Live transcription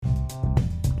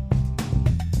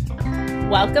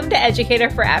Welcome to Educator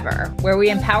Forever, where we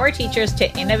empower teachers to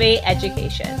innovate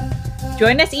education.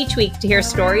 Join us each week to hear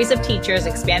stories of teachers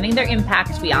expanding their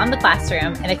impact beyond the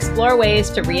classroom and explore ways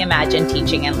to reimagine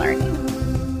teaching and learning.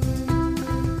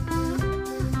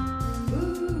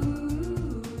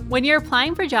 When you're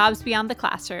applying for jobs beyond the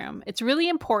classroom, it's really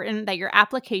important that your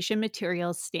application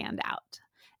materials stand out.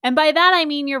 And by that, I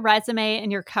mean your resume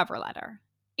and your cover letter.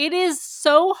 It is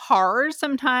so hard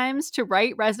sometimes to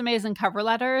write resumes and cover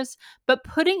letters, but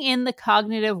putting in the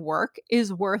cognitive work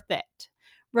is worth it.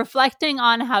 Reflecting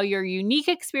on how your unique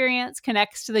experience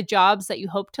connects to the jobs that you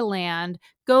hope to land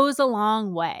goes a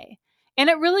long way.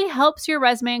 And it really helps your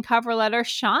resume and cover letter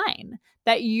shine,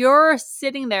 that you're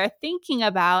sitting there thinking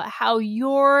about how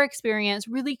your experience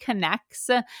really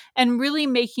connects and really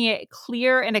making it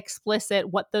clear and explicit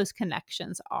what those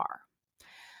connections are.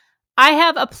 I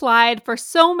have applied for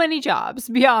so many jobs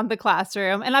beyond the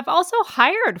classroom, and I've also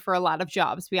hired for a lot of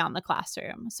jobs beyond the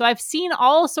classroom. So I've seen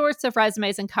all sorts of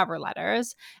resumes and cover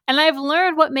letters, and I've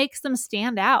learned what makes them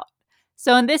stand out.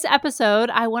 So in this episode,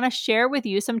 I want to share with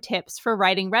you some tips for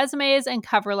writing resumes and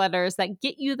cover letters that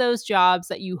get you those jobs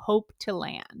that you hope to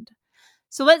land.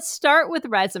 So let's start with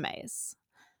resumes.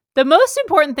 The most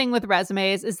important thing with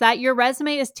resumes is that your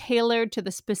resume is tailored to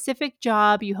the specific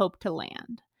job you hope to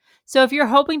land. So if you're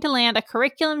hoping to land a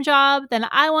curriculum job, then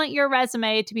I want your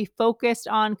resume to be focused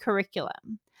on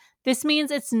curriculum. This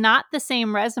means it's not the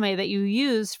same resume that you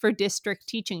use for district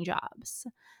teaching jobs.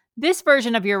 This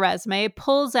version of your resume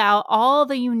pulls out all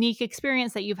the unique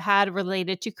experience that you've had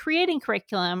related to creating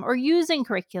curriculum or using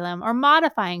curriculum or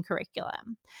modifying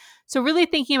curriculum. So really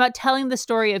thinking about telling the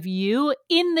story of you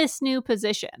in this new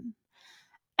position.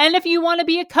 And if you want to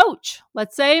be a coach,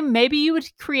 let's say maybe you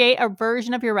would create a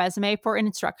version of your resume for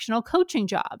instructional coaching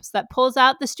jobs that pulls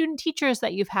out the student teachers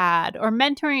that you've had or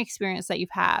mentoring experience that you've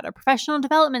had or professional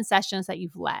development sessions that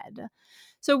you've led.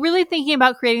 So really thinking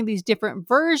about creating these different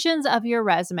versions of your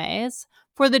resumes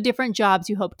for the different jobs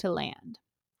you hope to land.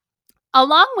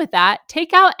 Along with that,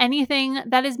 take out anything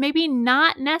that is maybe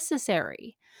not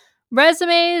necessary.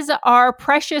 Resumes are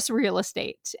precious real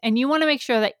estate, and you want to make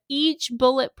sure that each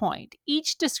bullet point,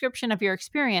 each description of your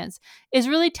experience is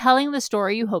really telling the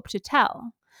story you hope to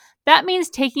tell. That means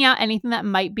taking out anything that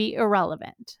might be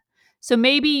irrelevant. So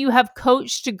maybe you have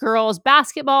coached girls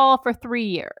basketball for 3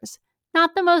 years,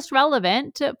 not the most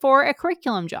relevant for a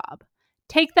curriculum job.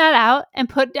 Take that out and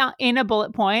put down in a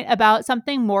bullet point about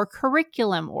something more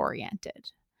curriculum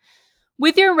oriented.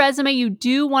 With your resume, you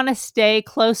do want to stay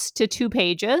close to 2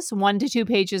 pages. 1 to 2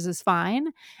 pages is fine.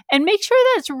 And make sure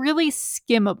that it's really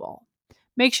skimmable.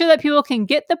 Make sure that people can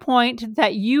get the point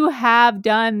that you have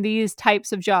done these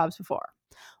types of jobs before.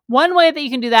 One way that you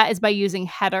can do that is by using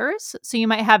headers. So you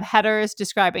might have headers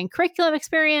describing curriculum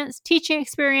experience, teaching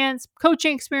experience,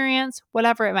 coaching experience,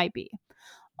 whatever it might be.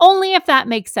 Only if that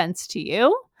makes sense to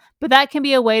you, but that can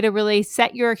be a way to really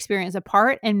set your experience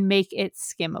apart and make it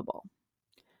skimmable.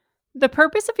 The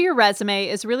purpose of your resume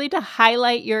is really to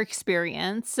highlight your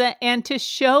experience and to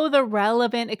show the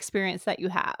relevant experience that you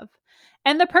have.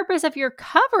 And the purpose of your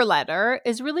cover letter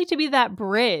is really to be that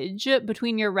bridge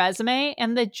between your resume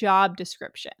and the job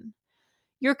description.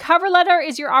 Your cover letter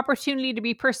is your opportunity to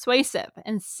be persuasive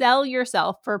and sell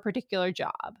yourself for a particular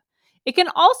job. It can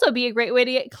also be a great way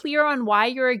to get clear on why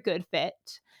you're a good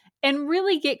fit and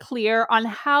really get clear on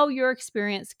how your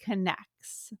experience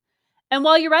connects. And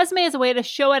while your resume is a way to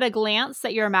show at a glance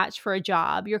that you're a match for a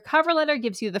job, your cover letter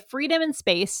gives you the freedom and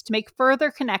space to make further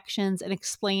connections and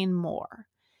explain more.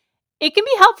 It can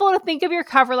be helpful to think of your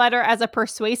cover letter as a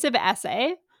persuasive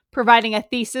essay, providing a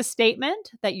thesis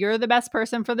statement that you're the best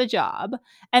person for the job,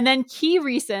 and then key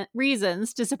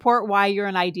reasons to support why you're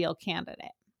an ideal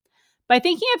candidate. By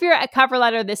thinking of your cover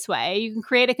letter this way, you can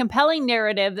create a compelling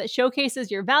narrative that showcases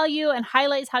your value and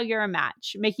highlights how you're a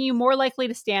match, making you more likely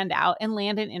to stand out and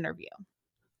land an interview.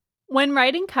 When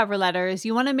writing cover letters,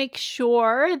 you want to make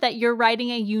sure that you're writing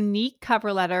a unique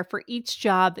cover letter for each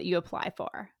job that you apply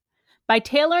for. By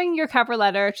tailoring your cover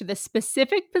letter to the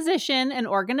specific position and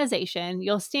organization,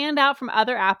 you'll stand out from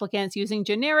other applicants using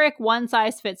generic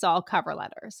one-size-fits-all cover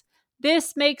letters.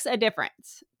 This makes a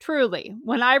difference. Truly,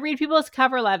 when I read people's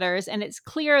cover letters and it's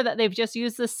clear that they've just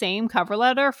used the same cover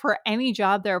letter for any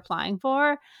job they're applying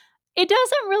for, it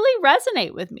doesn't really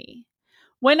resonate with me.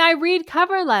 When I read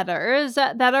cover letters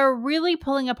that are really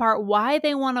pulling apart why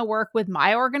they want to work with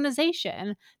my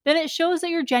organization, then it shows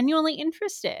that you're genuinely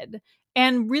interested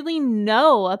and really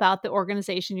know about the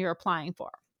organization you're applying for.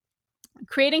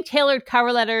 Creating tailored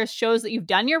cover letters shows that you've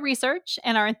done your research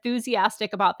and are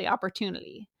enthusiastic about the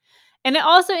opportunity. And it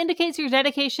also indicates your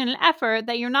dedication and effort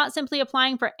that you're not simply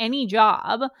applying for any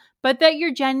job, but that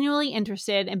you're genuinely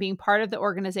interested in being part of the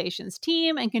organization's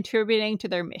team and contributing to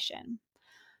their mission.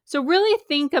 So really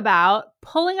think about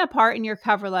pulling apart in your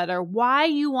cover letter why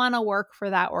you want to work for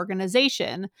that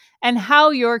organization and how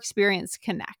your experience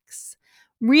connects.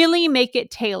 Really make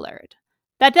it tailored.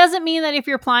 That doesn't mean that if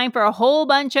you're applying for a whole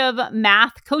bunch of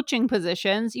math coaching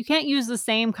positions, you can't use the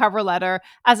same cover letter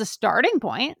as a starting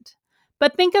point.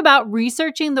 But think about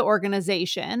researching the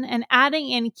organization and adding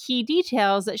in key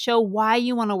details that show why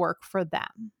you want to work for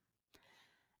them.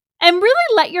 And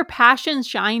really let your passion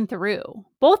shine through,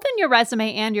 both in your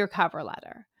resume and your cover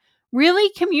letter.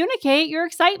 Really communicate your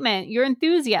excitement, your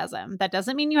enthusiasm. That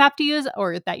doesn't mean you have to use,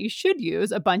 or that you should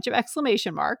use, a bunch of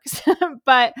exclamation marks,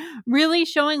 but really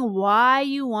showing why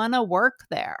you want to work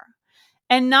there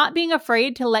and not being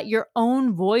afraid to let your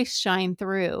own voice shine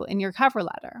through in your cover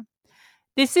letter.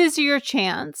 This is your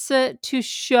chance to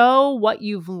show what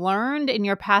you've learned in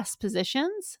your past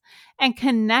positions and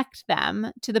connect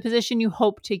them to the position you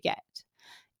hope to get.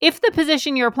 If the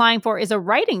position you're applying for is a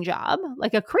writing job,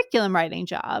 like a curriculum writing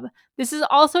job, this is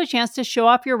also a chance to show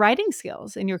off your writing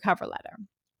skills in your cover letter.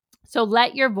 So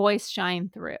let your voice shine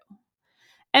through.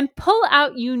 And pull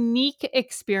out unique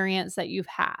experience that you've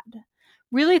had.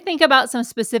 Really think about some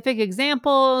specific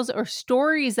examples or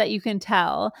stories that you can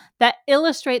tell that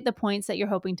illustrate the points that you're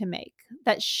hoping to make,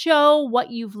 that show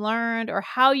what you've learned or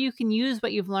how you can use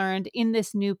what you've learned in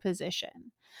this new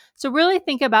position. So really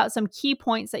think about some key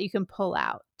points that you can pull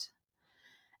out.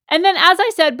 And then, as I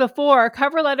said before,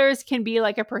 cover letters can be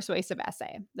like a persuasive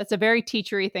essay. That's a very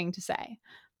teachery thing to say.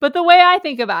 But the way I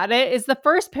think about it is the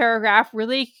first paragraph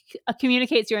really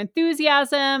communicates your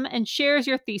enthusiasm and shares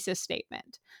your thesis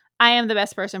statement. I am the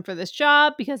best person for this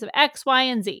job because of X, Y,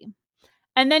 and Z.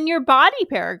 And then your body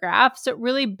paragraphs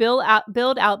really build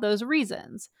out those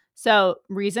reasons. So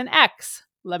reason X,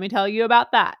 let me tell you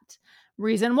about that.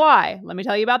 Reason Y, let me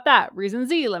tell you about that. Reason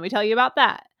Z, let me tell you about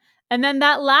that. And then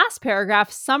that last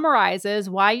paragraph summarizes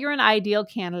why you're an ideal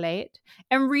candidate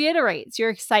and reiterates your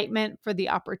excitement for the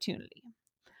opportunity.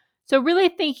 So really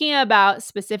thinking about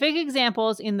specific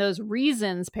examples in those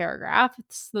reasons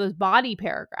paragraphs, those body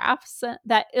paragraphs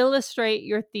that illustrate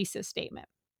your thesis statement.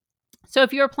 So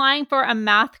if you're applying for a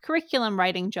math curriculum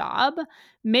writing job,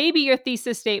 maybe your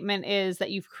thesis statement is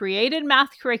that you've created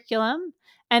math curriculum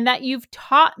and that you've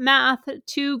taught math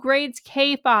to grades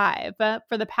K-5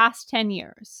 for the past 10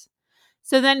 years.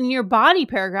 So then in your body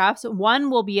paragraphs, one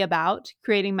will be about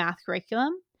creating math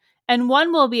curriculum, and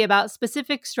one will be about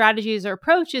specific strategies or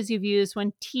approaches you've used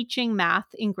when teaching math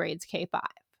in grades K-5.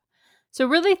 So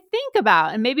really think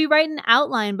about and maybe write an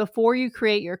outline before you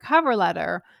create your cover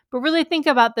letter, but really think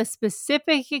about the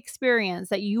specific experience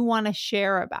that you want to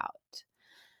share about.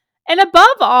 And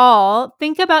above all,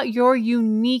 think about your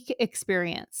unique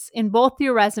experience in both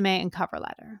your resume and cover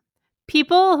letter.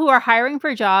 People who are hiring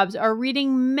for jobs are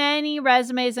reading many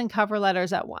resumes and cover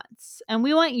letters at once, and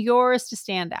we want yours to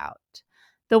stand out.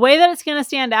 The way that it's going to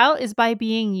stand out is by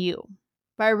being you,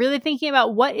 by really thinking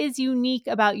about what is unique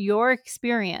about your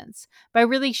experience, by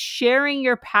really sharing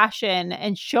your passion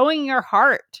and showing your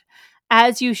heart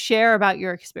as you share about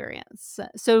your experience.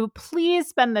 So please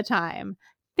spend the time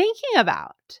thinking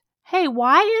about, hey,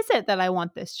 why is it that I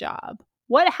want this job?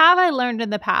 What have I learned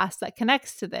in the past that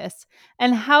connects to this?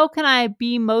 And how can I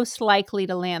be most likely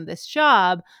to land this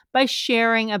job by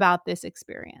sharing about this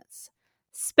experience?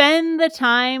 Spend the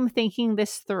time thinking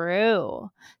this through.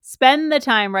 Spend the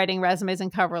time writing resumes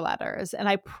and cover letters, and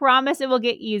I promise it will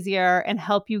get easier and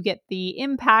help you get the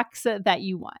impacts that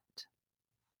you want.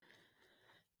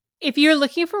 If you're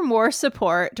looking for more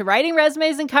support to writing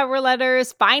resumes and cover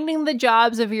letters, finding the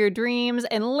jobs of your dreams,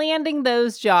 and landing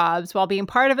those jobs while being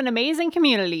part of an amazing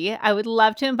community, I would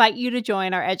love to invite you to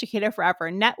join our Educator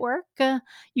Forever network.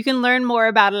 You can learn more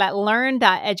about it at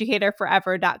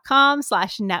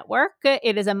learn.educatorforever.com/network.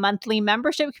 It is a monthly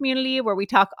membership community where we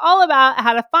talk all about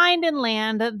how to find and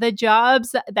land the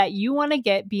jobs that you want to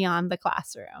get beyond the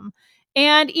classroom.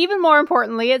 And even more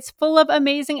importantly, it's full of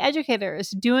amazing educators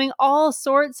doing all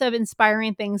sorts of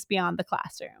inspiring things beyond the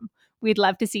classroom. We'd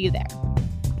love to see you there.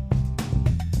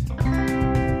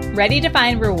 Ready to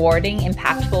find rewarding,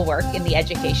 impactful work in the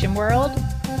education world?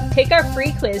 Take our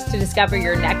free quiz to discover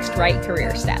your next right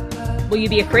career step. Will you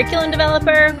be a curriculum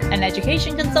developer, an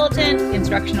education consultant,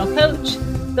 instructional coach?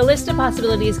 The list of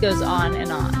possibilities goes on and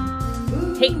on.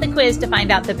 Take the quiz to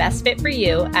find out the best fit for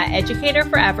you at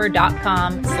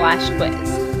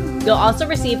educatorforever.com/quiz. You'll also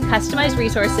receive customized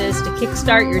resources to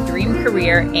kickstart your dream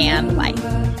career and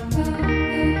life.